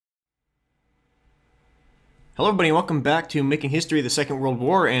Hello everybody and welcome back to Making History of the Second World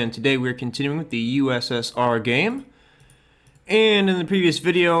War, and today we're continuing with the USSR game. And in the previous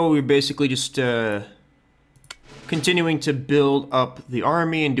video we were basically just continuing to build up the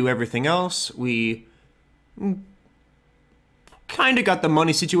army and do everything else. We kind of got the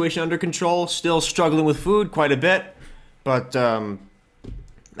money situation under control, still struggling with food quite a bit, but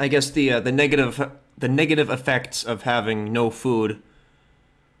I guess the negative effects of having no food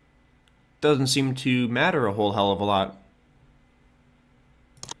doesn't seem to matter a whole hell of a lot.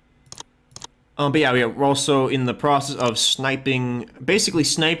 But yeah, we're also in the process of basically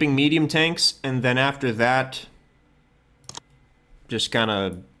sniping medium tanks, and then after that, just kind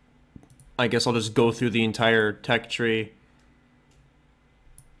of, I guess I'll just go through the entire tech tree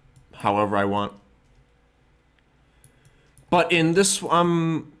however I want. But in this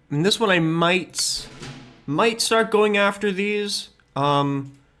one I might start going after these.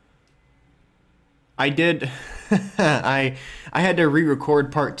 I did. I had to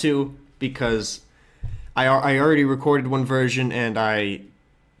re-record part 2 because I already recorded one version and I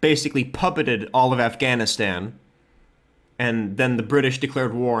basically puppeted all of Afghanistan, and then the British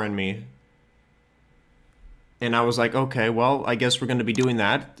declared war on me. And I was like, okay, well, I guess we're going to be doing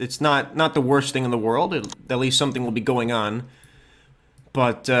that. It's not the worst thing in the world. At least something will be going on.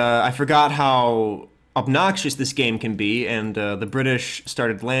 But I forgot how obnoxious this game can be, and the British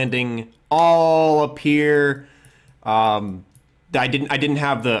started landing all up here. I didn't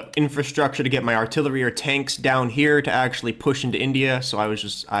have the infrastructure to get my artillery or tanks down here to actually push into India, so I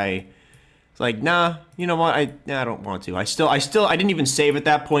was like, nah, you know what? I don't want to. I didn't even save at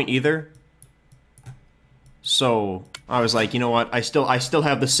that point either. So I was like, you know what? I still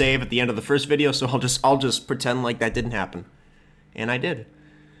have the save at the end of the first video, so I'll just pretend like that didn't happen, and I did.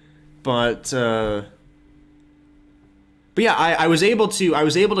 But yeah, I was able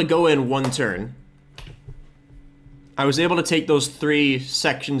to go in one turn. I was able to take those 3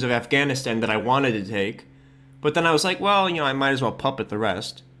 sections of Afghanistan that I wanted to take, but then I was like, well, you know, I might as well puppet the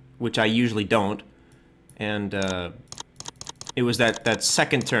rest, which I usually don't. And it was that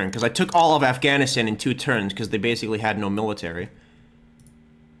second turn, because I took all of Afghanistan in 2 turns, because they basically had no military.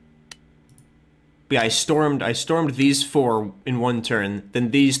 But yeah, I stormed these 4 in 1 turn,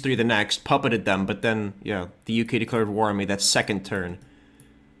 then these 3 the next, puppeted them, but then, yeah, the UK declared war on me that second turn.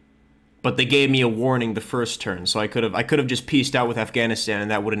 But they gave me a warning the first turn, so I could have just pieced out with Afghanistan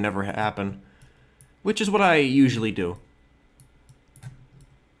and that would have never happened. Which is what I usually do.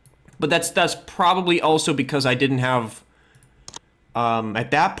 But that's probably also because I didn't have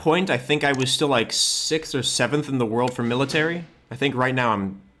at that point I think I was still like 6th or 7th in the world for military. I think right now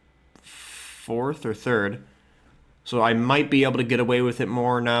I'm 4th or 3rd. So I might be able to get away with it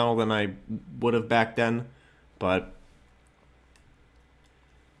more now than I would have back then. But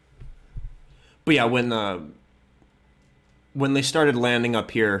yeah, when they started landing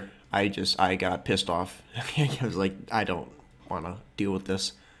up here, I got pissed off. I was like, I don't want to deal with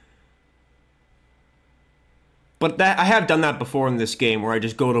this. But I have done that before in this game, where I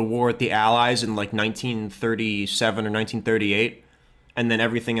just go to war with the Allies in like 1937 or 1938, and then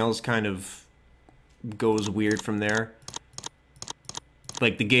everything else kind of goes weird from there.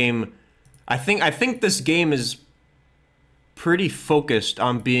 Like the game, I think this game is pretty focused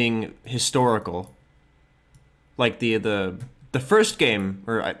on being historical. Like the first game,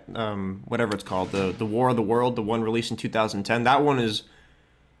 or whatever it's called, the War of the World, the one released in 2010. That one is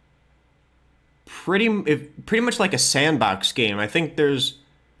pretty much like a sandbox game. I think there's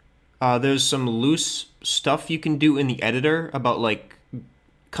some loose stuff you can do in the editor about like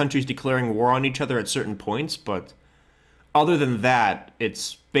countries declaring war on each other at certain points, but other than that,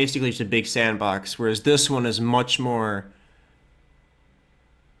 it's basically just a big sandbox, whereas this one is much more,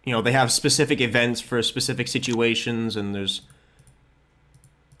 you know, they have specific events for specific situations, and it's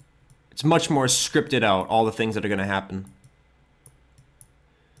much more scripted out, all the things that are going to happen.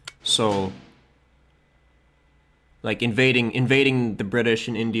 So, like invading the British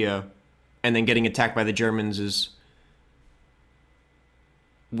in India and then getting attacked by the Germans is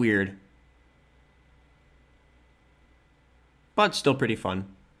weird. But still pretty fun.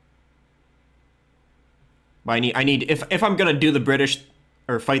 But I need if I'm gonna do the British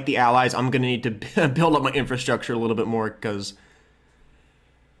or fight the Allies, I'm gonna need to build up my infrastructure a little bit more, because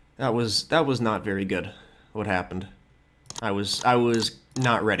that was not very good what happened. I was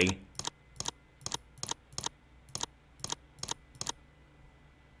not ready.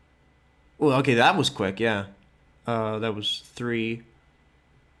 Well, okay, that was quick, yeah. That was 3.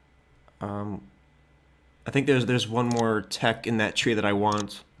 I think there's one more tech in that tree that I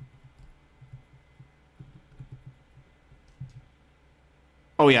want.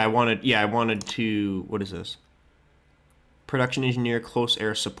 Oh yeah, I wanted to, what is this? Production engineer, close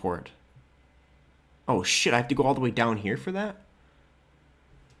air support. Oh shit, I have to go all the way down here for that?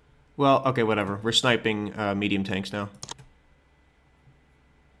 Well, okay, whatever. We're sniping medium tanks now.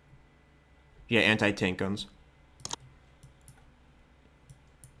 Yeah, anti-tank guns.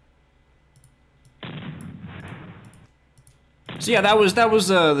 So yeah, that was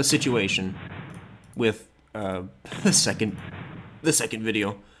the situation with the second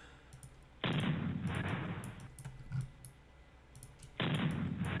video.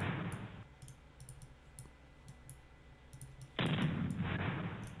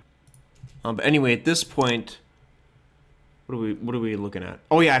 But anyway, at this point, what are we looking at?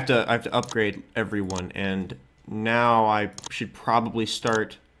 Oh yeah, I have to upgrade everyone, and now I should probably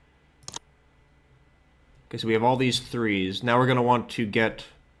start. Okay, so we have all these threes. Now we're gonna want to get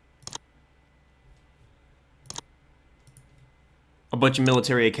a bunch of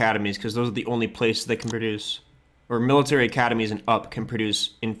military academies, because those are the only places that can produce, or military academies and up can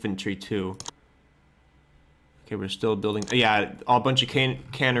produce infantry too. Okay, we're still building. Yeah, a bunch of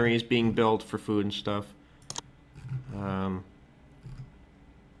canneries being built for food and stuff.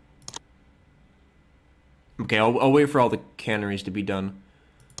 Okay, I'll wait for all the canneries to be done.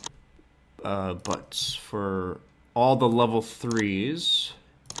 But for all the level 3s,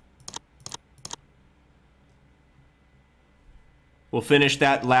 we'll finish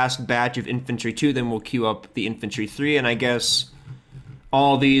that last batch of infantry 2, then we'll queue up the infantry 3, and I guess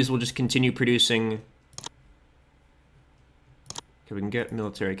all these will just continue producing. Okay, we can get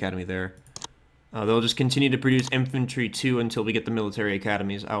military academy there. They'll just continue to produce infantry 2 until we get the military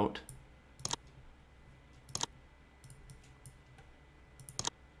academies out.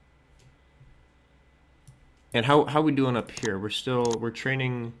 And how are we doing up here? We're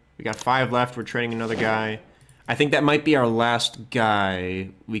training, we got 5 left, we're training another guy. I think that might be our last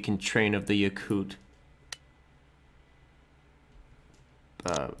guy we can train of the Yakut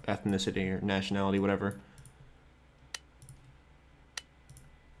ethnicity or nationality, whatever.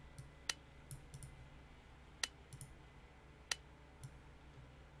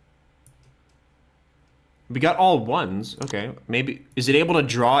 We got all ones. Okay, maybe is it able to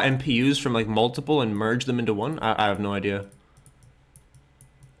draw MPUs from like multiple and merge them into one? I have no idea.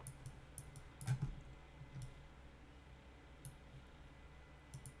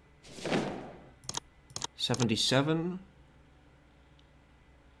 $77.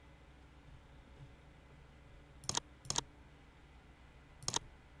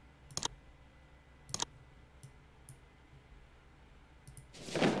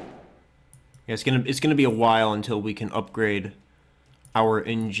 Yeah, it's gonna be a while until we can upgrade our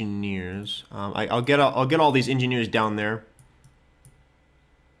engineers. I'll get all these engineers down there.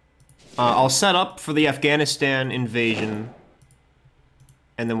 I'll set up for the Afghanistan invasion,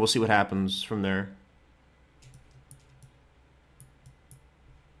 and then we'll see what happens from there.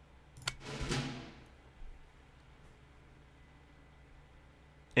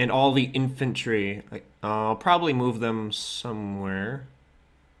 And all the infantry, I'll probably move them somewhere.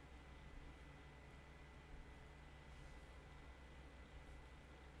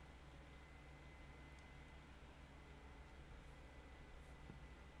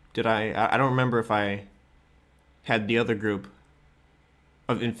 Did I don't remember if I had the other group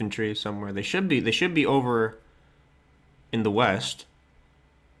of infantry somewhere. They should be over in the west.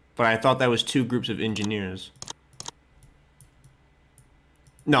 But I thought that was 2 groups of engineers.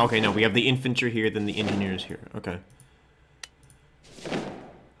 No, okay, no, we have the infantry here, then the engineers here. Okay.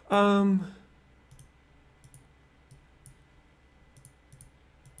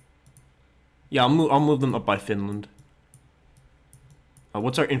 Yeah, I'll move them up by Finland.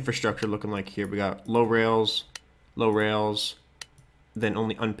 What's our infrastructure looking like here? We got low rails, then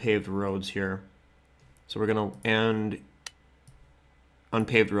only unpaved roads here. So we're gonna, and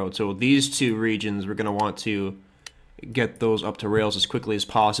unpaved roads. So these 2 regions, we're gonna want to get those up to rails as quickly as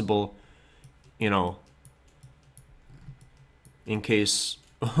possible, you know, in case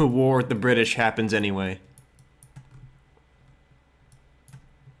a war with the British happens anyway.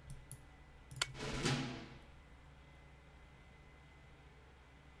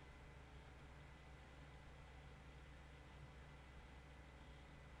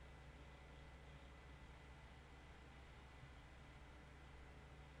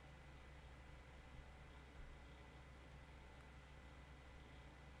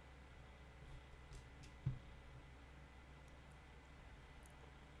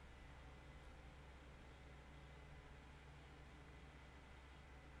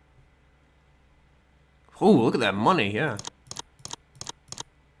 Oh, look at that money, yeah.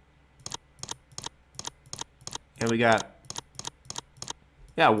 And we got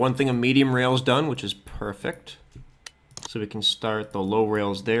Yeah, one thing of medium rails done, which is perfect. So we can start the low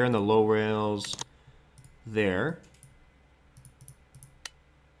rails there and the low rails there.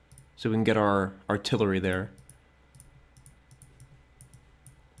 So we can get our artillery there.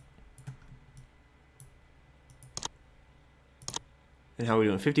 And how are we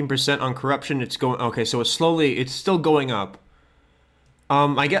doing? 15% on corruption. It's going... Okay, so it's still going up.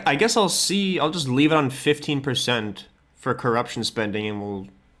 I guess I'll just leave it on 15% for corruption spending, and we'll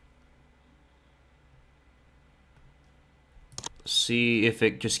see if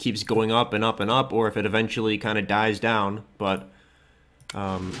it just keeps going up and up and up, or if it eventually kind of dies down. But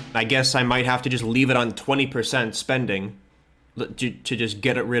I guess I might have to just leave it on 20% spending to just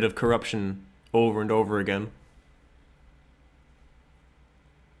get rid of corruption over and over again.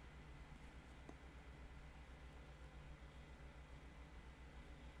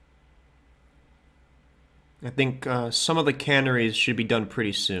 I think some of the canneries should be done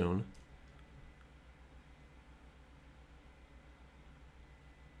pretty soon.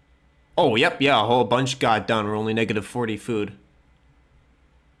 Oh, yep, yeah, a whole bunch got done. We're only negative 40 food.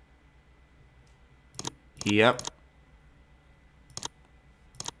 Yep.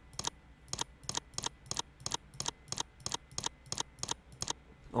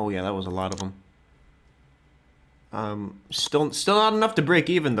 Oh, yeah, that was a lot of them. Still not enough to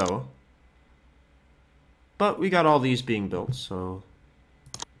break even, though. But we got all these being built, so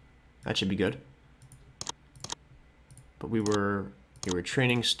that should be good. But we were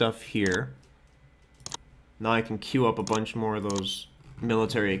training stuff here. Now I can queue up a bunch more of those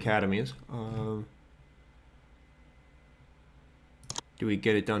military academies. Do we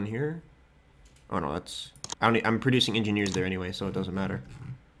get it done here? Oh no, that's... I'm producing engineers there anyway, so it doesn't matter.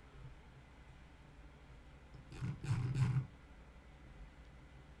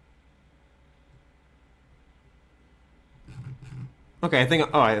 Okay, I think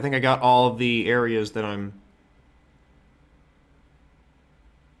I got all of the areas that I'm...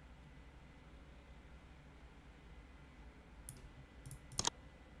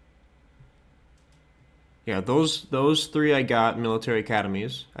 Yeah, those three I got, military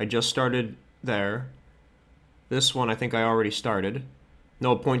academies. I just started there. This one I think I already started.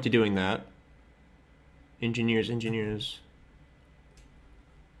 No point to doing that. Engineers.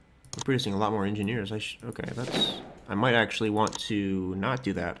 We're producing a lot more engineers. Okay, that's... I might actually want to not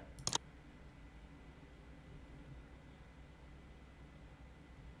do that.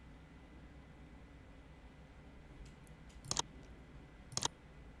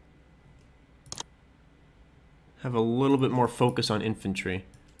 Have a little bit more focus on infantry.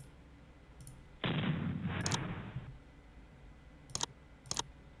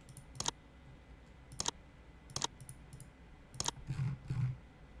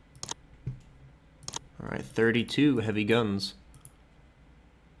 Alright, 32 heavy guns.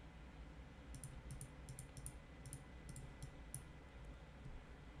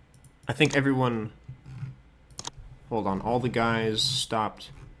 I think everyone... Hold on, all the guys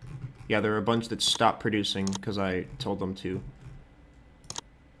stopped... Yeah, there are a bunch that stopped producing because I told them to.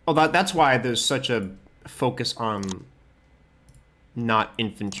 Oh, that's why there's such a focus on not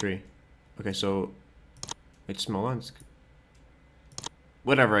infantry. Okay, so it's Smolensk.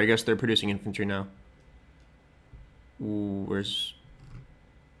 Whatever, I guess they're producing infantry now. Ooh, where's...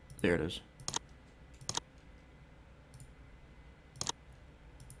 There it is.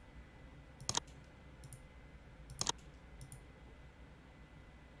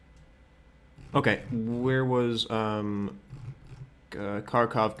 Okay, where was, Kharkov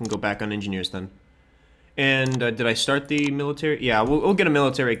can go back on engineers then. And, did I start the military? Yeah, we'll get a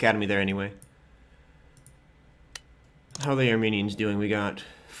military academy there anyway. How are the Armenians doing? We got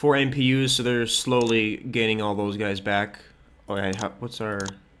 4 MPUs, so they're slowly gaining all those guys back. Okay, what's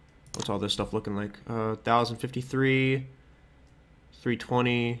all this stuff looking like? 1,053,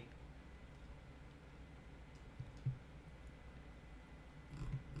 320...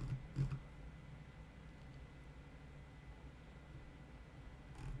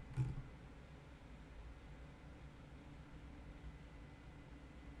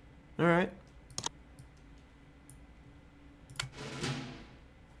 Alright.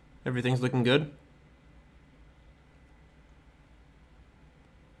 Everything's looking good.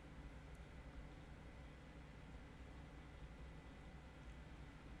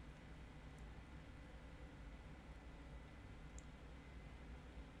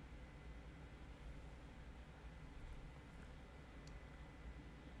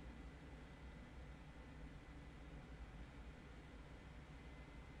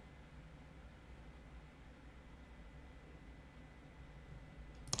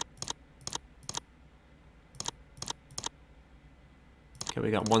 Okay,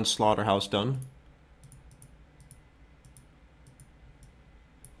 we got one slaughterhouse done.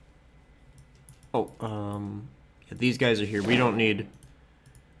 Oh, yeah, these guys are here. We don't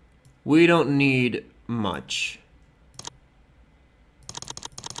need much.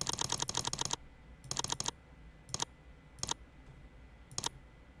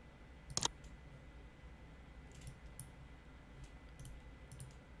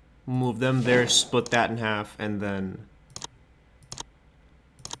 Move them there, split that in half, and then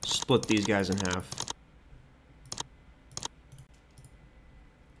split these guys in half.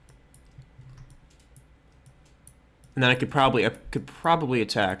 And then I could probably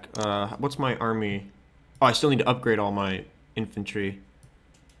attack. What's my army? Oh, I still need to upgrade all my infantry.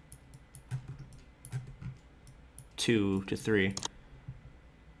 2 to 3.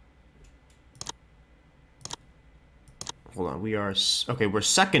 Hold on, we are... Okay, we're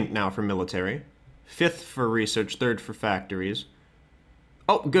second now for military. 5th for research, 3rd for factories.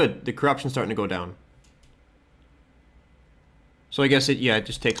 Oh, good. The corruption's starting to go down. So I guess it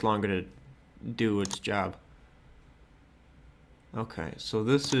just takes longer to do its job. Okay, so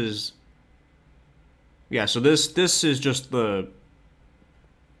this is... Yeah, so this is just the...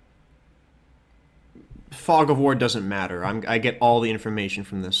 Fog of War doesn't matter. I get all the information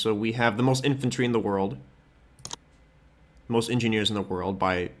from this. So we have the most infantry in the world. Most engineers in the world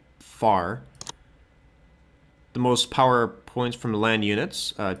by far. The most power points from land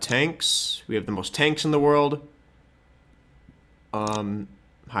units. Tanks. We have the most tanks in the world.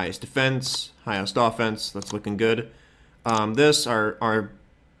 Highest defense. Highest offense. That's looking good. Our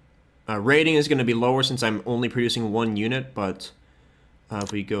rating is going to be lower since I'm only producing 1 unit, but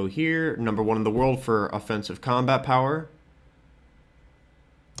if we go here, #1 in the world for offensive combat power.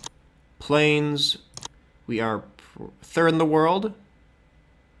 Planes, we are 3rd in the world.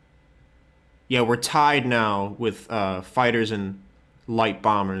 Yeah, we're tied now with fighters and light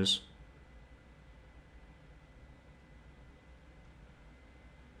bombers.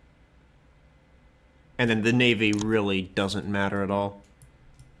 And then the Navy really doesn't matter at all.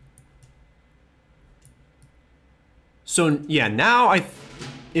 So, yeah, now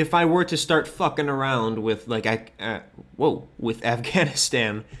if I were to start fucking around with, like, with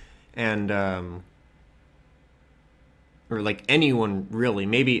Afghanistan and, or, like, anyone, really,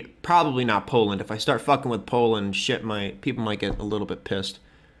 probably not Poland. If I start fucking with Poland, people might get a little bit pissed.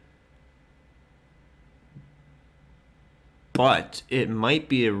 But it might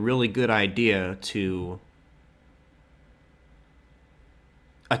be a really good idea to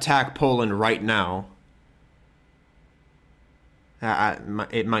attack Poland right now.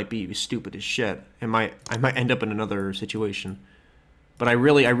 It might be stupid as shit. I might end up in another situation. But I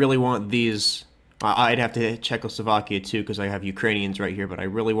really want these. I'd have to hit Czechoslovakia too because I have Ukrainians right here. But I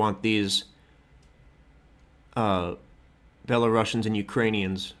really want these Belarusians and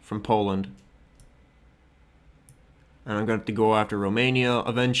Ukrainians from Poland. And I'm going to have to go after Romania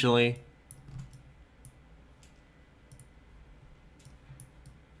eventually.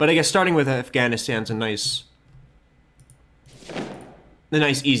 But I guess starting with Afghanistan's a nice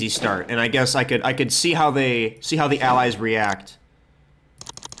easy start. And I guess I could see how the Allies react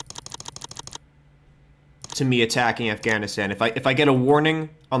to me attacking Afghanistan. If I get a warning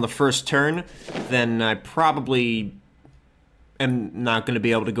on the first turn, then I probably am not going to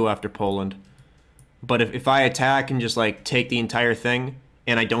be able to go after Poland. But if I attack and just, like, take the entire thing,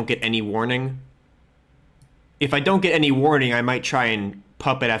 and I don't get any warning... If I don't get any warning, I might try and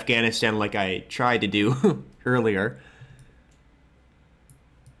puppet Afghanistan like I tried to do earlier.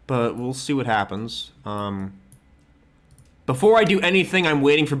 But we'll see what happens. Before I do anything, I'm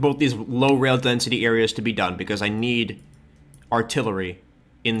waiting for both these low rail density areas to be done, because I need artillery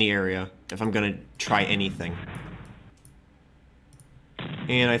in the area if I'm going to try anything.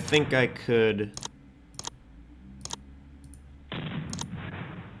 And I think I could...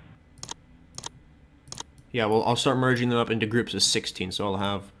 Yeah, well, I'll start merging them up into groups of 16, so I'll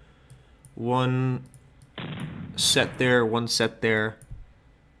have one set there, one set there.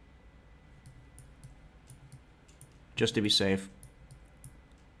 Just to be safe.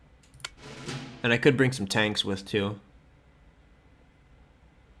 And I could bring some tanks with, too.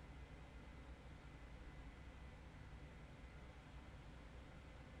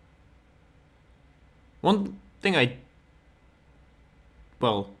 One thing I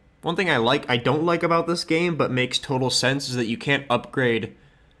don't like about this game, but makes total sense, is that you can't upgrade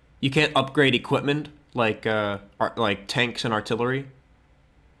equipment like tanks and artillery.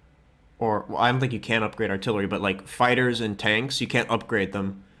 Or, well, I don't think you can upgrade artillery, but like fighters and tanks, you can't upgrade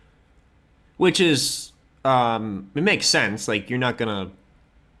them. Which is, it makes sense. Like, you're not gonna,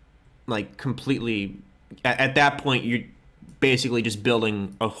 like, completely, at that point, basically just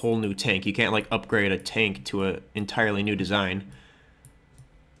building a whole new tank. You can't like upgrade a tank to an entirely new design.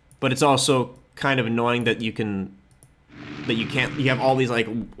 But it's also kind of annoying that you can't, you have all these like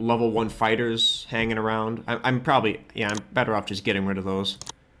level 1 fighters hanging around. I'm probably, yeah, I'm better off just getting rid of those.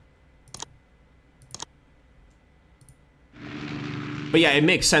 But yeah, it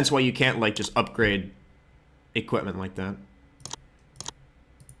makes sense why you can't like just upgrade equipment like that.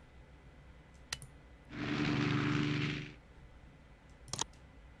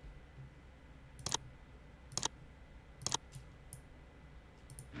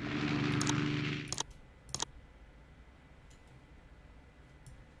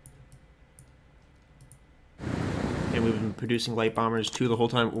 And we've been producing light bombers too the whole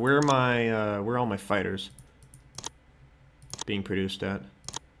time. Where are my where are all my fighters being produced at?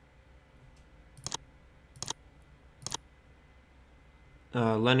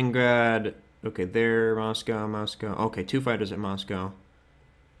 Leningrad. Okay, there. Moscow. Okay, 2 fighters at Moscow.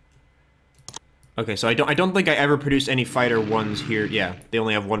 Okay, so I don't think I ever produced any fighter 1s here. Yeah, they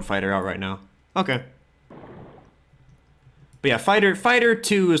only have 1 fighter out right now. Okay. But yeah, fighter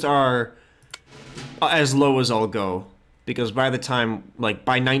 2s are as low as I'll go, because by the time, like,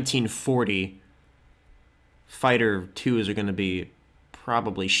 by 1940, fighter 2s are going to be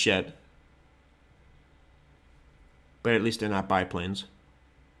probably shit. But at least they're not biplanes.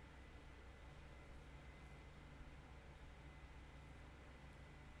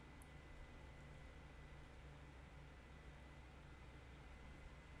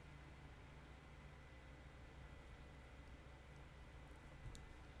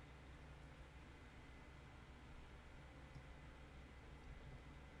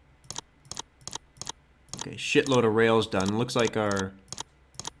 Okay, shitload of rails done. Looks like the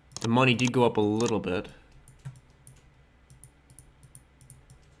money did go up a little bit.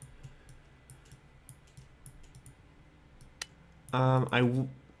 I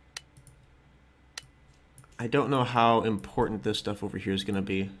don't know how important this stuff over here is going to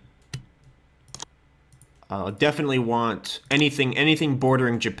be. I'll definitely want anything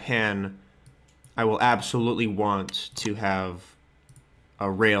bordering Japan. I will absolutely want to have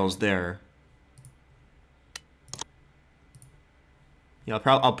rails there. Yeah,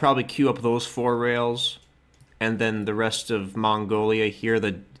 I'll probably queue up those 4 rails, and then the rest of Mongolia here,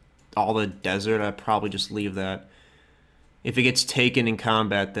 all the desert, I'd probably just leave that. If it gets taken in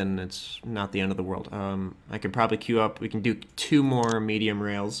combat, then it's not the end of the world. I could probably queue up. We can do 2 more medium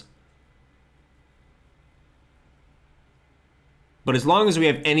rails. But as long as we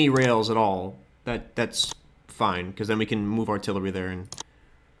have any rails at all, that's fine, because then we can move artillery there and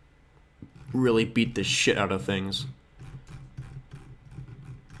really beat the shit out of things.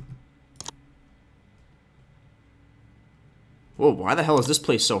 Whoa, why the hell is this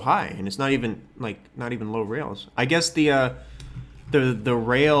place so high? And it's not even, like, not even low rails. I guess the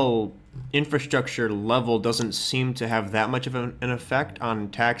rail infrastructure level doesn't seem to have that much of an effect on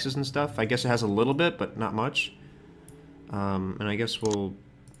taxes and stuff. I guess it has a little bit, but not much. And I guess we'll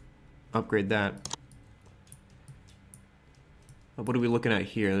upgrade that. What are we looking at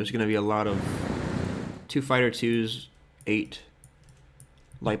here? There's going to be a lot of 2 fighter 2s, 8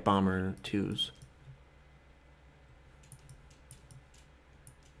 light bomber 2s.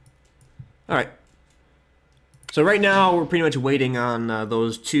 Alright. So right now we're pretty much waiting on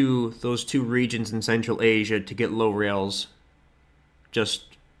those two regions in Central Asia to get low rails,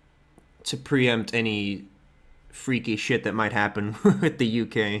 just to preempt any freaky shit that might happen with the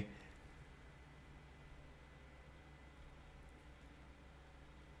UK.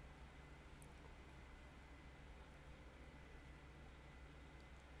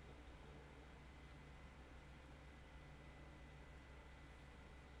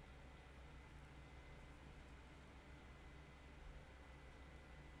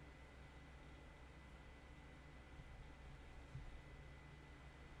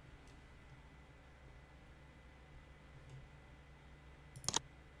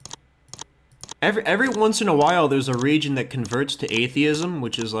 Every once in a while, there's a region that converts to atheism,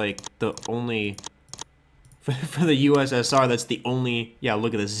 which is like the only for the USSR. That's the only. Yeah,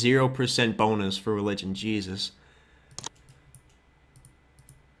 look at this, 0% bonus for religion. Jesus.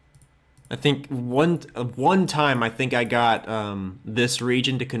 I think one time I think I got this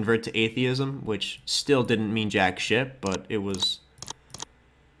region to convert to atheism, which still didn't mean jack shit, but it was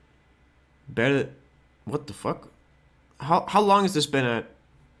better. What the fuck? How long has this been at?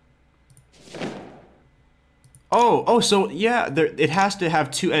 Oh, so yeah, it has to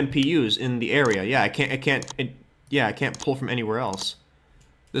have 2 MPUs in the area. Yeah, I can't pull from anywhere else.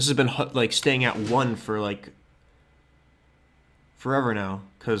 This has been like staying at 1 for like forever now,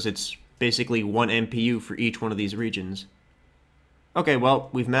 because it's basically 1 MPU for each one of these regions. Okay, well,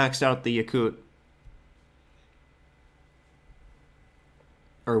 we've maxed out the Yakut.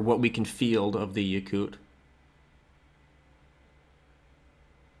 Or what we can field of the Yakut.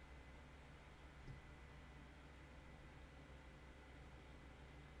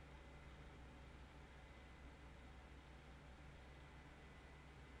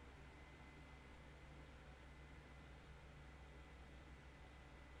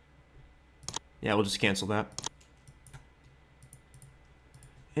 Yeah, we'll just cancel that.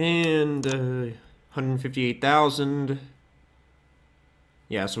 And 158,000.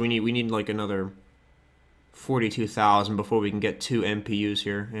 Yeah, so we need like another 42,000 before we can get 2 MPUs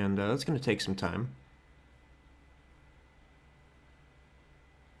here, and that's going to take some time.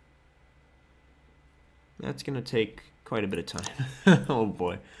 That's going to take quite a bit of time. Oh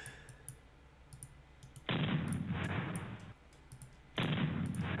boy.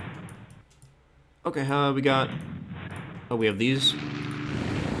 Okay, we got... Oh, we have these?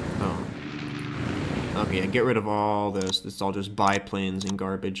 Oh. Okay, yeah, get rid of all this. This is all just biplanes and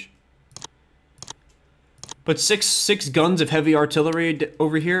garbage. But six guns of heavy artillery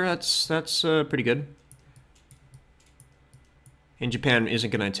over here, that's pretty good. And Japan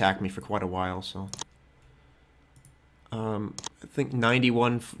isn't going to attack me for quite a while, so... I think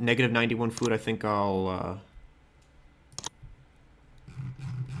negative 91 food, I think I'll...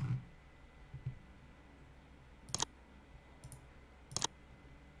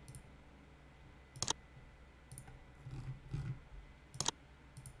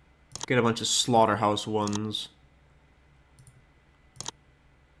 get a bunch of slaughterhouse ones.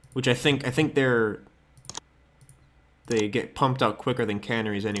 Which I think they get pumped out quicker than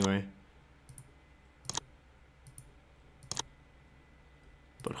canneries anyway.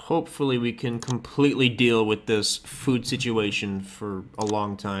 But hopefully we can completely deal with this food situation for a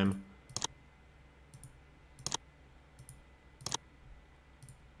long time.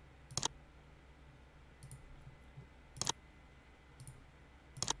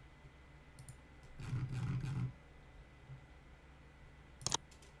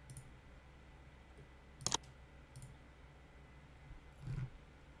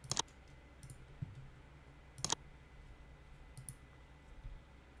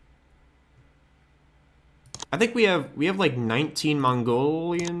 I think we have like 19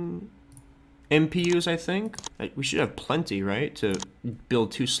 Mongolian MPUs, I think. We should have plenty, right, to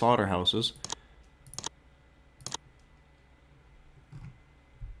build 2 slaughterhouses.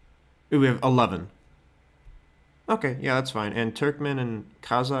 Ooh, we have 11. Okay, yeah, that's fine. And Turkmen and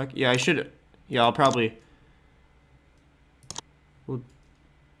Kazakh. Yeah, I should... Yeah, I'll probably... We'll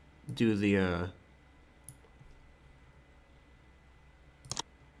do the,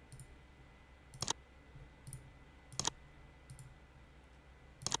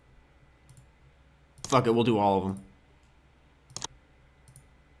 Fuck it, we'll do all of them.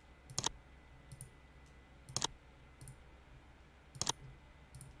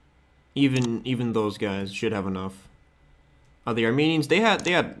 Even those guys should have enough. The Armenians, they had,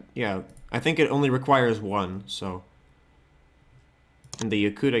 yeah, I think it only requires 1, so. And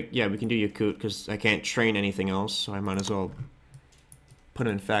the Yakut, yeah, we can do Yakut, because I can't train anything else, so I might as well put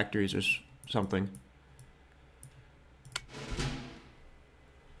in factories or something.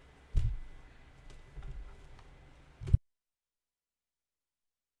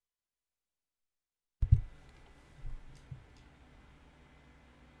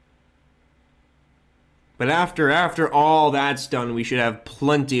 But after all that's done, we should have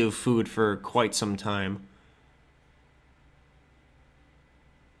plenty of food for quite some time.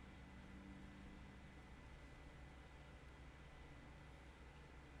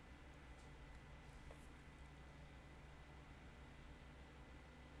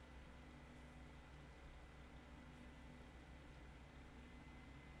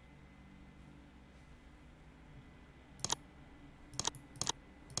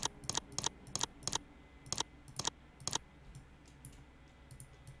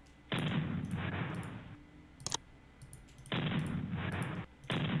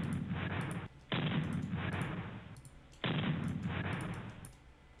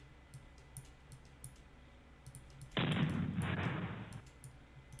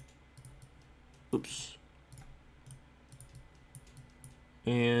 Oops.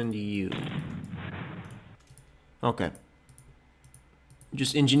 And you. Okay.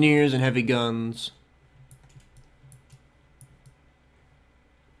 Just engineers and heavy guns.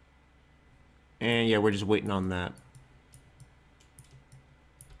 And yeah, we're just waiting on that.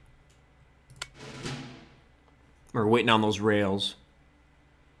 We're waiting on those rails.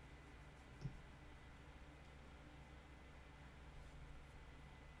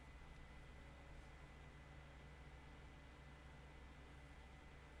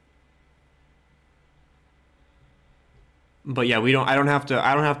 But yeah, we don't. I don't have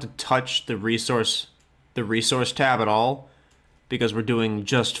to touch the resource tab at all, because we're doing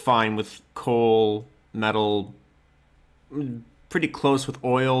just fine with coal, metal, pretty close with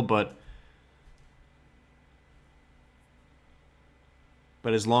oil, but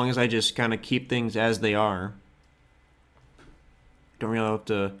as long as I just kind of keep things as they are, don't really have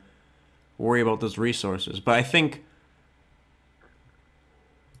to worry about those resources. But I think,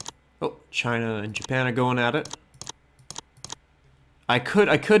 oh, China and Japan are going at it. I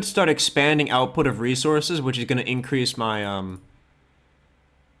could start expanding output of resources, which is going to increase my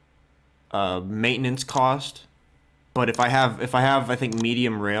maintenance cost. But if I have I think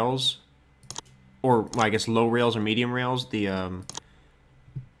medium rails, or well, I guess low rails or medium rails, the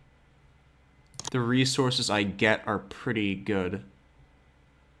resources I get are pretty good.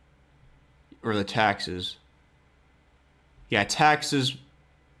 Or the taxes. Yeah, taxes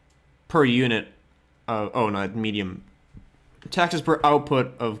per unit. Oh, not medium. Taxes per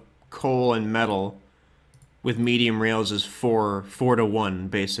output of coal and metal with medium rails is 4 to 1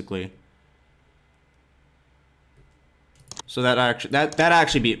 basically. So that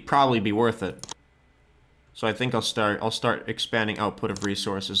actually probably be worth it. So I think I'll start expanding output of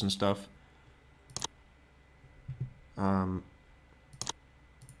resources and stuff.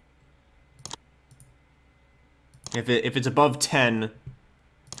 If it's above 10,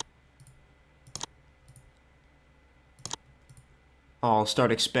 I'll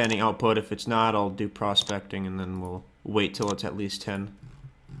start expanding output. If it's not, I'll do prospecting, and then we'll wait till it's at least 10.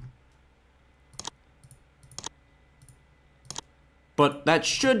 But that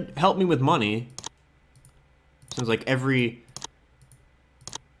should help me with money. Seems like every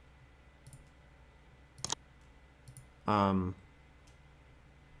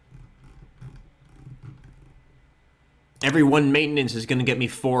one maintenance is going to get me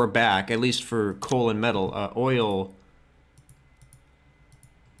 4 back, at least for coal and metal. Oil.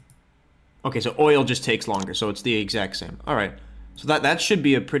 Okay, so oil just takes longer, so it's the exact same. All right, so that should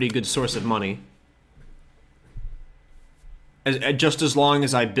be a pretty good source of money. Just as long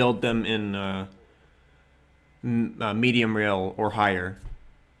as I build them in medium rail or higher.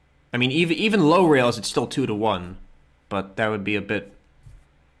 I mean, even low rails, it's still 2 to 1, but that would be a bit.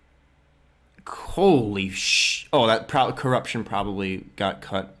 Holy sh! Oh, that corruption probably got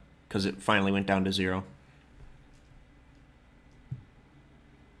cut because it finally went down to 0.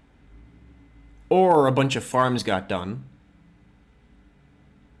 Or a bunch of farms got done.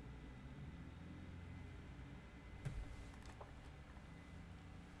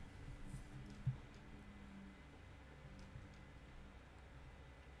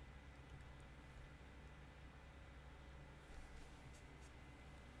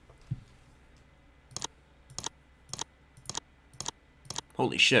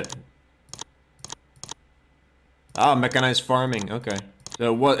 Holy shit. Ah, mechanized farming. Okay.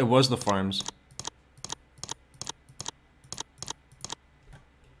 So it was the farms.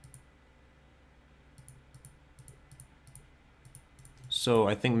 So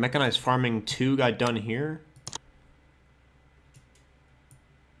I think mechanized farming 2 got done here.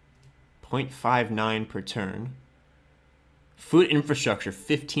 0.59 per turn. Food infrastructure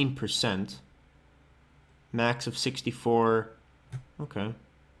 15%. Max of 64. Okay.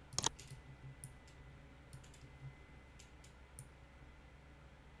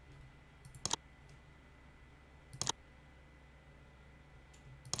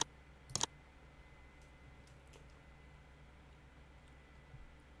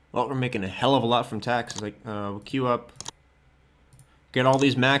 Well, we're making a hell of a lot from taxes. Like, we'll queue up. Get all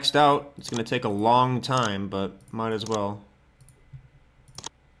these maxed out. It's going to take a long time, but might as well.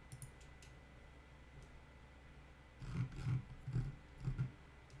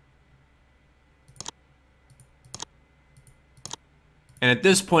 And at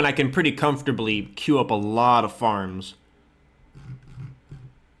this point, I can pretty comfortably queue up a lot of farms.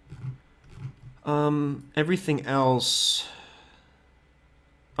 Everything else...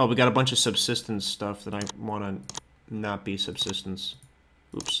 Oh, we got a bunch of subsistence stuff that I want to not be subsistence.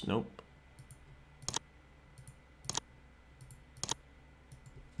 Oops, nope.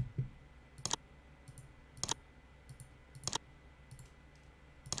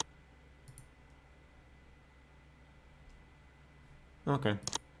 Okay.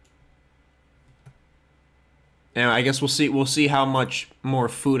 And I guess we'll see how much more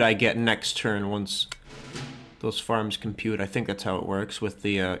food I get next turn once those farms compute. I think that's how it works with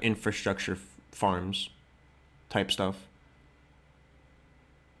the infrastructure farms type stuff.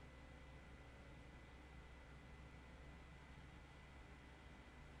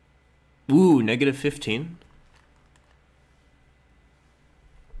 Ooh, negative 15.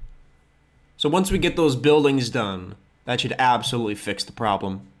 So once we get those buildings done, That should absolutely fix the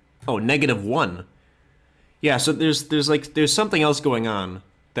problem. Oh, -1. Yeah, so there's something else going on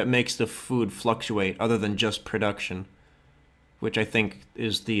that makes the food fluctuate other than just production, which I think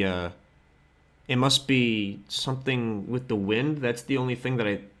is it must be something with the wind. That's the only thing that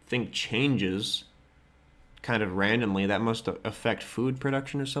I think changes kind of randomly. That must affect food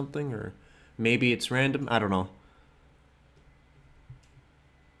production or something, or maybe it's random. I don't know.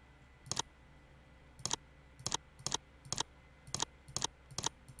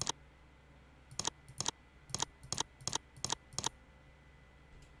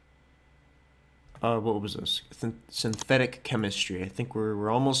 What was this? Synthetic chemistry. I think we're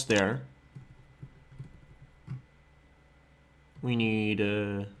almost there. We need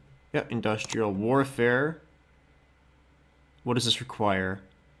yeah, industrial warfare. What does this require?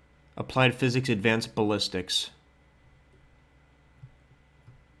 Applied physics, advanced ballistics.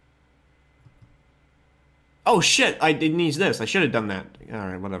 Oh shit! I didn't use this. I should have done that. All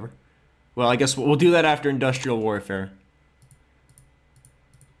right, whatever. Well, I guess we'll do that after industrial warfare.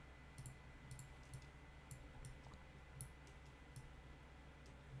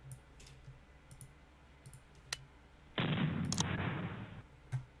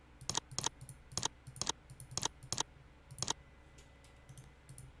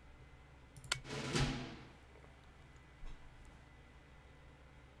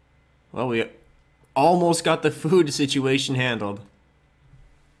 Well, we almost got the food situation handled.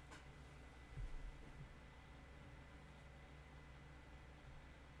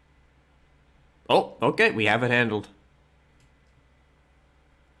 Oh, okay, we have it handled.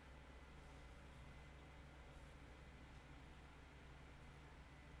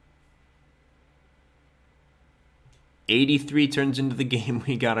 '83 turns into the game.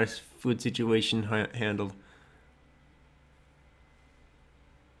 We got our food situation handled.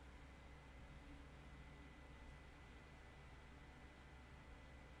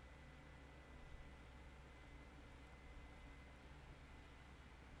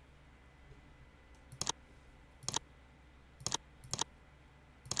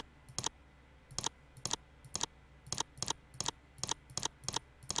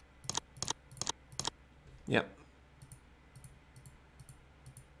 Yep.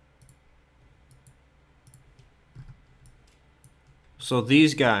 So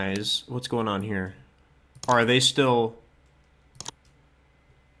these guys, what's going on here? Are they still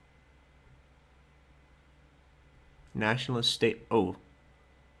nationalist state? Oh.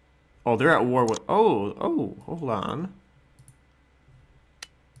 Oh, they're at war with... Oh, hold on.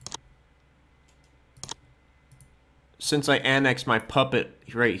 Since I annexed my puppet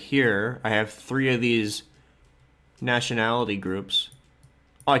right here, I have 3 of these nationality groups.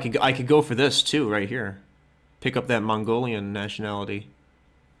 Oh, I could go for this too, right here. Pick up that Mongolian nationality.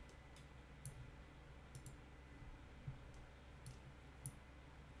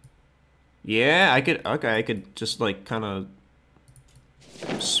 Yeah, I could. Okay, I could just like kind of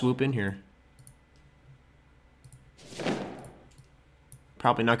swoop in here.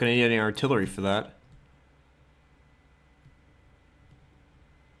 Probably not going to need any artillery for that.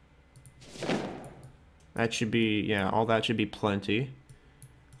 That should be, yeah, all that should be plenty.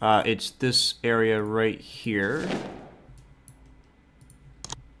 It's this area right here.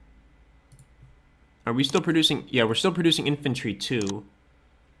 Are we still producing? Yeah, we're still producing infantry too.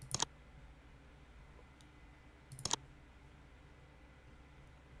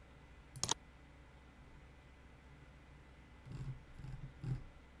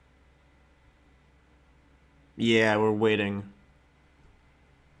 Yeah, we're waiting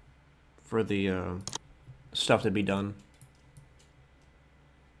for the stuff to be done.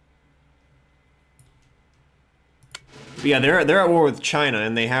 But yeah, they're at war with China,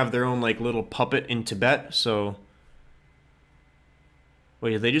 and they have their own like little puppet in Tibet. So,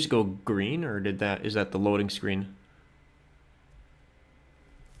 wait, did they just go green, or is that the loading screen?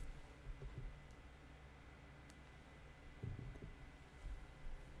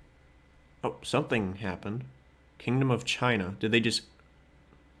 Oh, something happened. Kingdom of China. Did they just...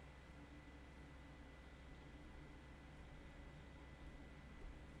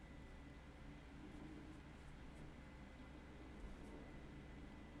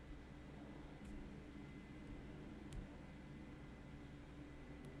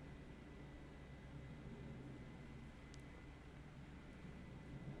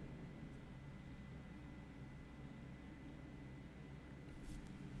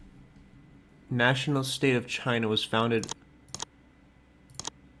 National State of China was founded...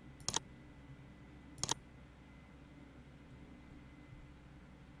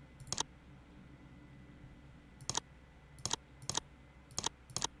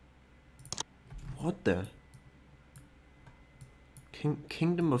 What the...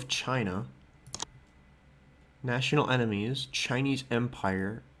 Kingdom of China. National enemies. Chinese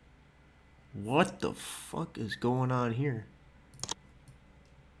Empire. What the fuck is going on here?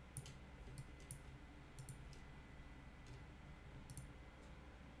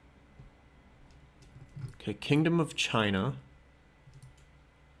 Okay, Kingdom of China.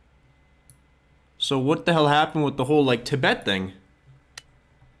 So what the hell happened with the whole, like, Tibet thing?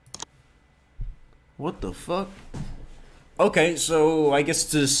 What the fuck? Okay, so I guess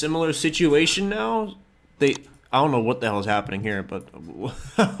it's a similar situation now. I don't know what the hell is happening here, but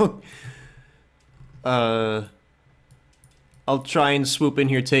I'll try and swoop in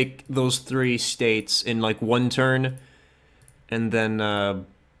here, take those 3 states in like one turn, and then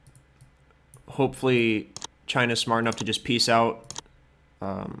hopefully China's smart enough to just peace out.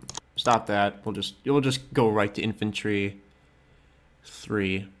 Stop that. You'll just go right to infantry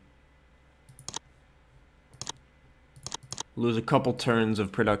 3. Lose a couple turns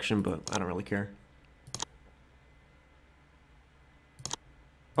of production, but I don't really care.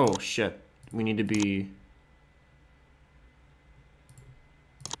 Oh shit. We need to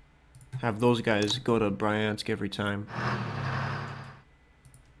have those guys go to Bryansk every time.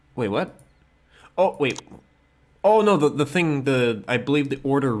 Wait, what? Oh, wait. Oh no, the thing, I believe the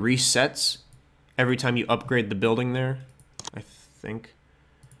order resets every time you upgrade the building there, I think.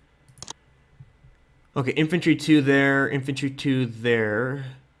 Okay, infantry 2 there, infantry 2 there.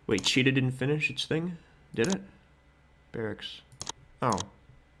 Wait, Cheetah didn't finish its thing? Did it? Barracks. Oh.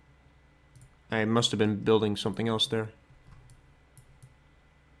 I must have been building something else there.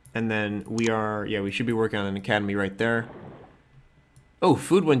 And then we should be working on an academy right there. Oh,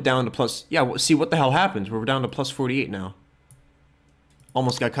 food went down to plus... Yeah, see, what the hell happens? We're down to plus 48 now.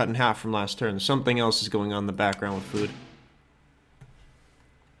 Almost got cut in half from last turn. Something else is going on in the background with food.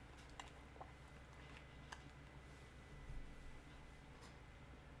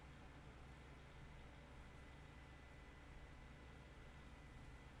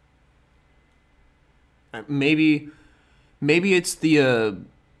 Maybe it's the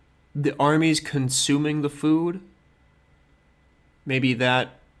army's consuming the food. Maybe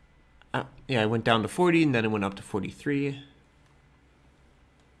that... yeah, it went down to 40, and then it went up to 43.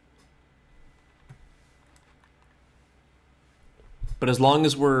 But as long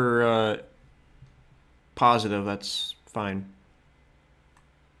as we're positive, that's fine.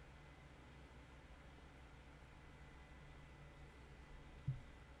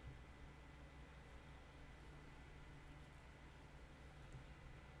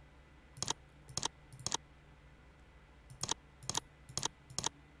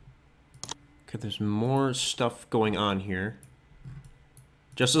 Okay, there's more stuff going on here.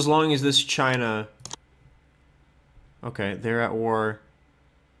 Just as long as this China... Okay, they're at war.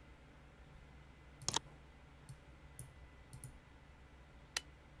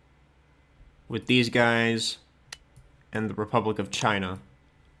 With these guys and the Republic of China.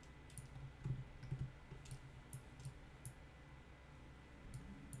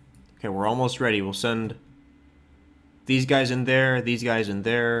 Okay, we're almost ready. We'll send these guys in there,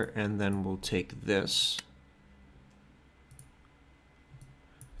 and then we'll take this.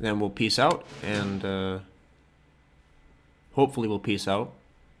 Then we'll peace out, and hopefully we'll peace out.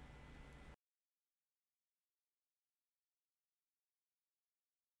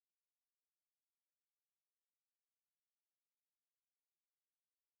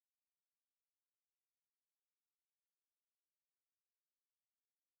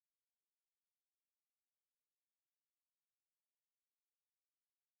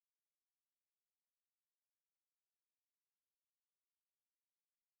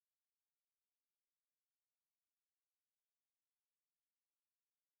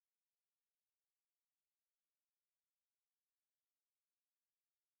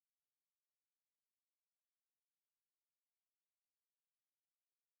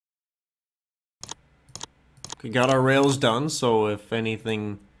 We got our rails done, so if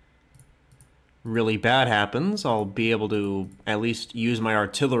anything really bad happens, I'll be able to at least use my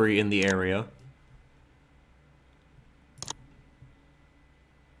artillery in the area.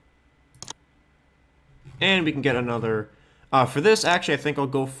 And we can get another... for this, actually, I think I'll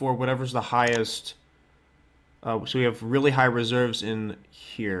go for whatever's the highest... so we have really high reserves in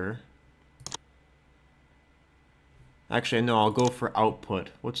here. Actually, no, I'll go for output.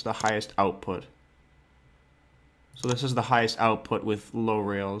 What's the highest output? So this is the highest output with low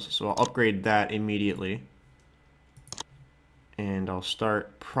rails, so I'll upgrade that immediately. And I'll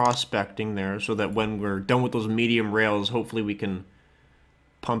start prospecting there so that when we're done with those medium rails, hopefully we can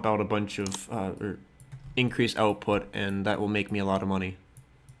pump out a bunch of, or increase output, and that will make me a lot of money.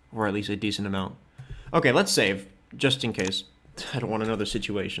 Or at least a decent amount. Okay, let's save, just in case. I don't want another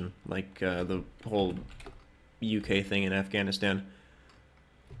situation like the whole UK thing in Afghanistan.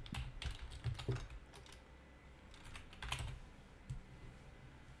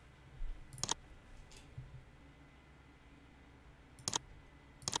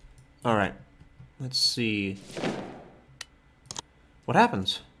 All right, let's see what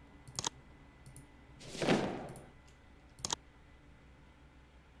happens.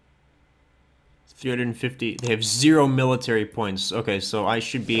 $350. They have 0 military points. Okay, so I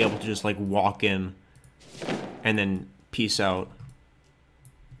should be able to just like walk in and then peace out.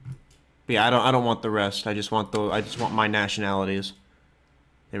 But yeah, I don't want the rest. I just want my nationalities.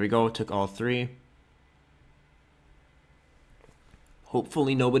 There we go. Took all 3.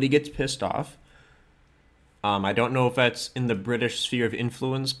 Hopefully nobody gets pissed off. I don't know if that's in the British sphere of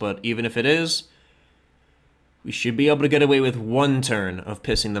influence, but even if it is, we should be able to get away with 1 turn of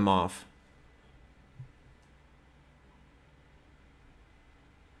pissing them off.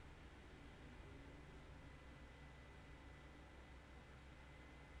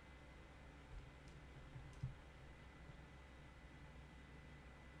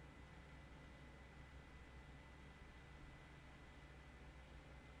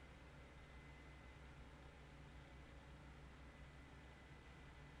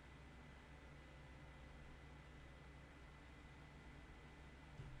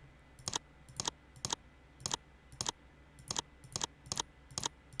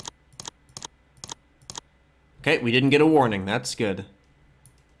 Okay, we didn't get a warning. That's good.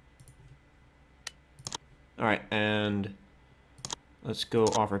 Alright, and let's go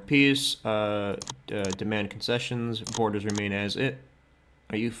offer peace. Demand concessions. Borders remain as it.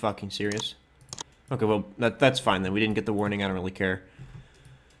 Are you fucking serious? Okay, well, that's fine then. We didn't get the warning. I don't really care.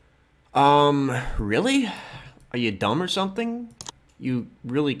 Really? Are you dumb or something? You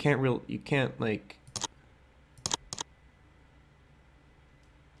really can't you can't, like...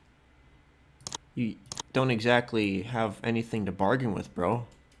 You don't exactly have anything to bargain with, bro.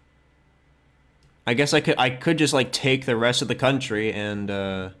 I guess I could just like take the rest of the country and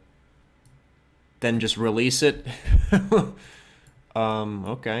then just release it.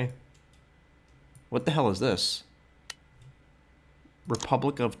 Okay. What the hell is this?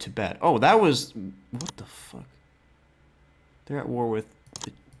 Republic of Tibet. Oh, that was... What the fuck? They're at war with...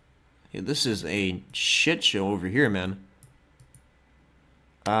 Yeah, this is a shit show over here, man.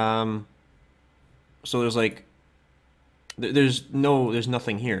 So there's like... There's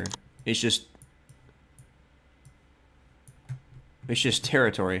nothing here. It's just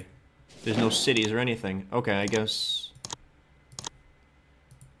territory. There's no cities or anything. Okay, I guess...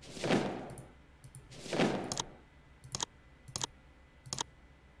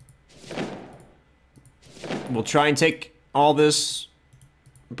 We'll try and take all this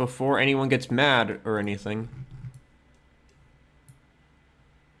before anyone gets mad or anything.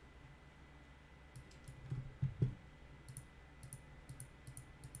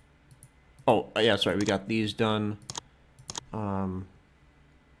 Oh, yeah, that's right. We got these done. Yeah,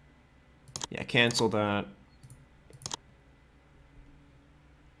 cancel that.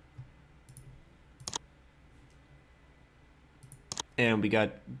 And we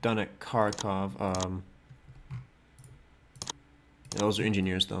got done at Kharkov. Those are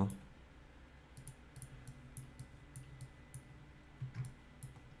engineers, though.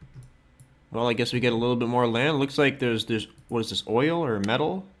 Well, I guess we get a little bit more land. Looks like there's what is this, oil or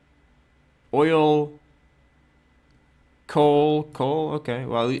metal? Oil, coal, okay.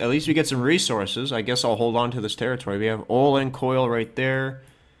 Well, at least we get some resources. I guess I'll hold on to this territory. We have oil and coal right there.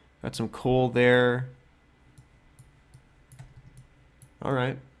 Got some coal there. All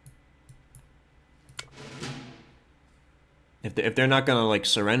right. If they're not gonna, like,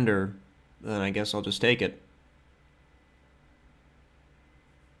 surrender, then I guess I'll just take it.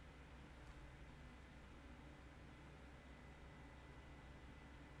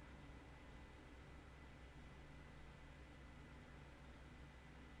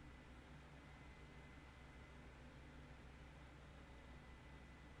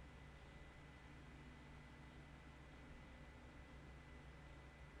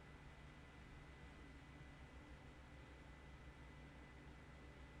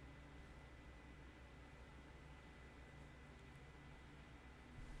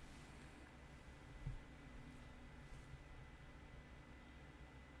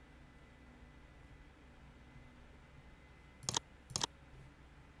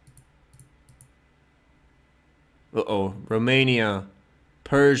 Uh-oh. Romania,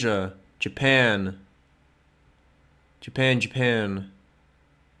 Persia, Japan. Japan.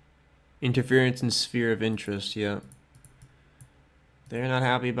 Interference in sphere of interest, yeah. They're not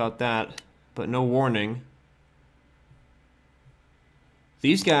happy about that, but no warning.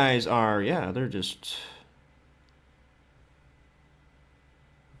 These guys are, yeah, they're just...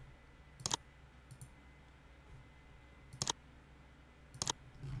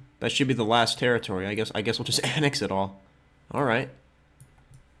 That should be the last territory. I guess we'll just annex it all. All right.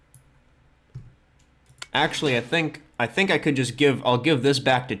 Actually, I think I could just I'll give this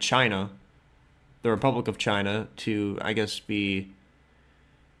back to China, the Republic of China, to I guess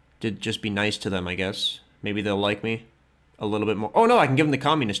just be nice to them. I guess maybe they'll like me a little bit more. Oh no, I can give them the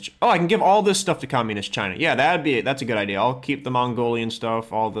communist. Oh, I can give all this stuff to communist China. Yeah, that's a good idea. I'll keep the Mongolian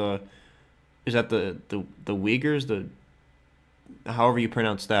stuff. All the is that the Uyghurs, the however you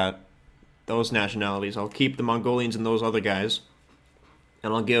pronounce that, those nationalities. I'll keep the Mongolians and those other guys,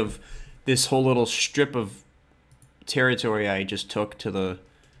 and I'll give this whole little strip of territory I just took to the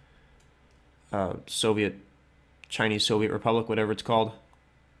Chinese Soviet Republic, whatever it's called.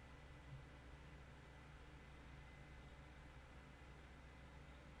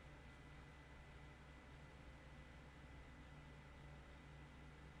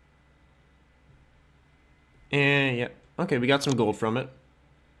 And yeah, okay, we got some gold from it.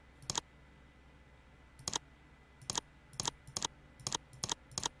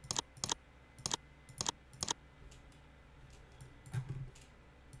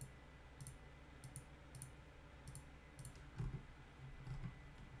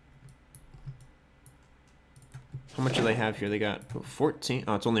 How much do they have here? They got 14.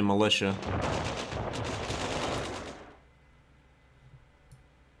 Oh, it's only militia.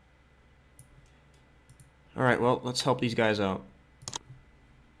 Alright, well, let's help these guys out.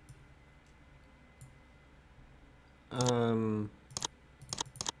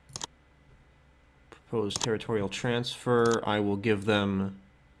 Proposed territorial transfer. I will give them...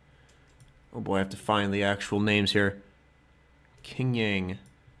 Oh boy, I have to find the actual names here. King Yang.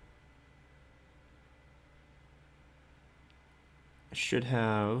 I should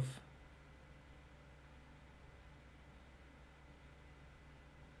have...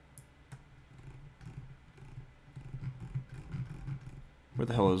 Where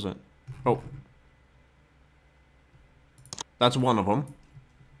the hell is it? Oh. That's one of them.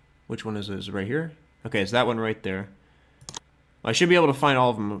 Which one is it? Is it right here? Okay, it's that one right there. I should be able to find all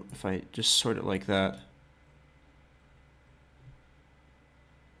of them if I just sort it like that.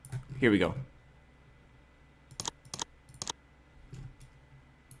 Here we go.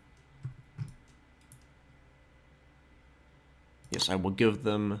 Yes, I will give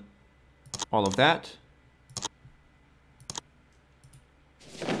them all of that.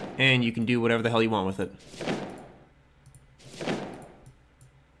 And you can do whatever the hell you want with it.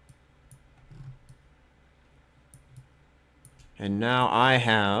 And now I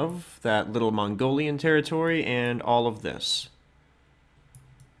have that little Mongolian territory and all of this.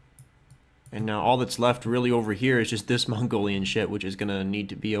 And now all that's left really over here is just this Mongolian shit, which is gonna need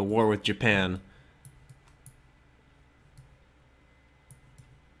to be a war with Japan.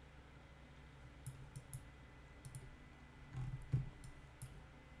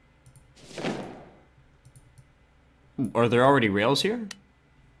 Are there already rails here?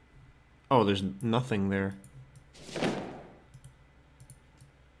 Oh, there's nothing there.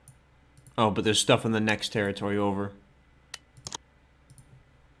 Oh, but there's stuff in the next territory over.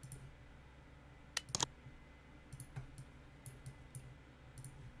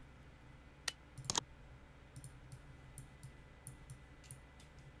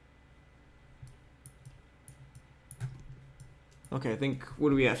 Okay, I think,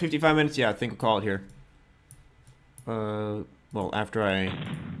 what are we at? 55 minutes? Yeah, I think we'll call it here. Well, after I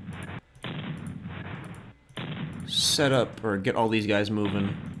set up or get all these guys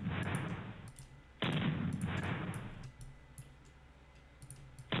moving.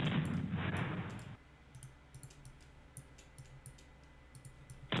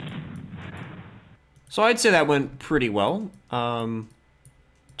 So I'd say that went pretty well.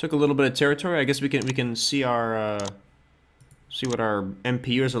 Took a little bit of territory. I guess we can see our see what our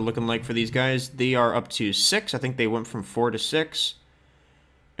MPUs are looking like for these guys. They are up to 6. I think they went from 4 to 6.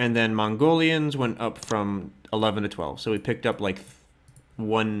 And then Mongolians went up from 11 to 12. So we picked up like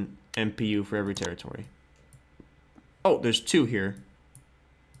 1 MPU for every territory. Oh, there's 2 here.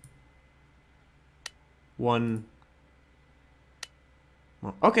 1.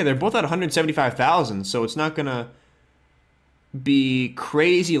 Well, okay, they're both at 175,000, so it's not gonna be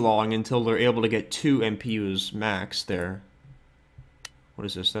crazy long until they're able to get 2 MPUs max there. What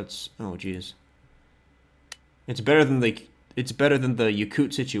is this? That's, oh geez. It's better than the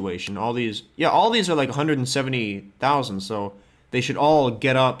Yakut situation. All these are like 170,000, so they should all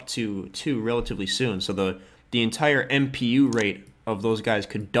get up to 2 relatively soon. So the entire MPU rate of those guys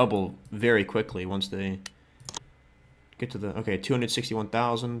could double very quickly once they Get to the, okay,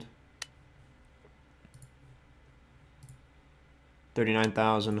 261,000.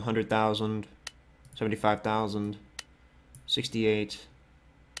 39,000, 100,000, 75,000, 68,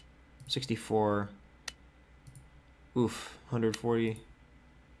 64, oof, 140,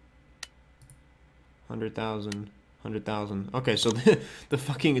 100,000, 100,000. Okay, so the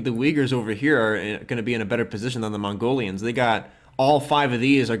Uyghurs over here are going to be in a better position than the Mongolians. They got, all 5 of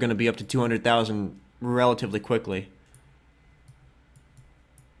these are going to be up to 200,000 relatively quickly.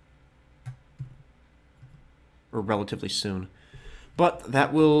 Or relatively soon. But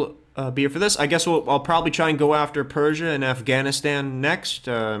that will be it for this. I guess I'll probably try and go after Persia and Afghanistan next.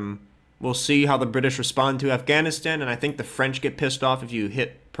 We'll see how the British respond to Afghanistan, and I think the French get pissed off if you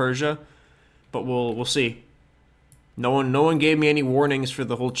hit Persia. But we'll see. No one gave me any warnings for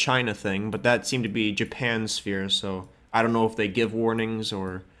the whole China thing, but that seemed to be Japan's sphere, so I don't know if they give warnings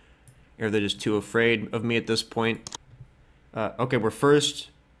or they're just too afraid of me at this point. Okay, we're first,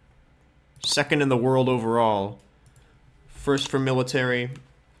 second in the world overall. First for military,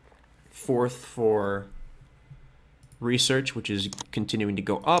 4th for research, which is continuing to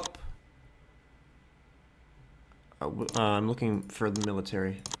go up. I'm looking for the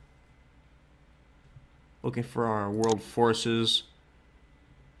military. Looking for our world forces.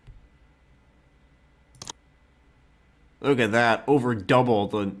 Look at that, over double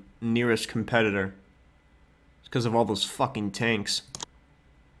the nearest competitor. It's because of all those fucking tanks.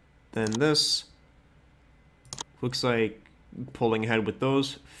 Then this looks like pulling ahead with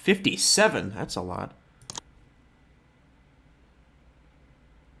those. 57, that's a lot.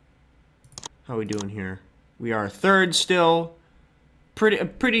 How are we doing here? We are 3rd still.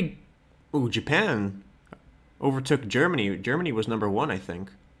 Pretty. Ooh, Japan overtook Germany. Germany was number 1, I think.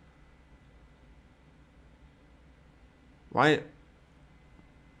 Why?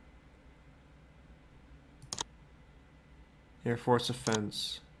 Air Force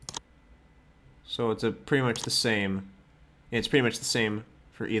offense. So it's pretty much the same. Yeah, it's pretty much the same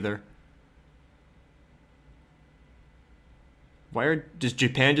for either. Does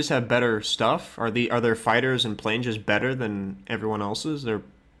Japan just have better stuff? Are their fighters and planes just better than everyone else's?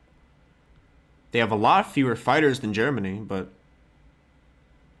 They have a lot fewer fighters than Germany, but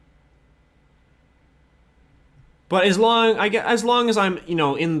as long as I'm,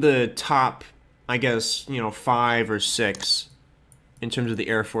 in the top, I guess, 5 or 6 in terms of the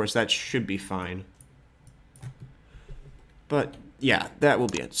Air Force, that should be fine. But yeah, that will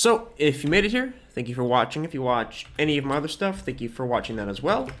be it. So if you made it here, thank you for watching. If you watch any of my other stuff, thank you for watching that as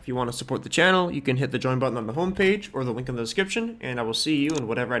well. If you want to support the channel, you can hit the join button on the homepage or the link in the description, and I will see you in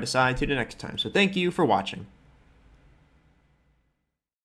whatever I decide to do next time. So thank you for watching.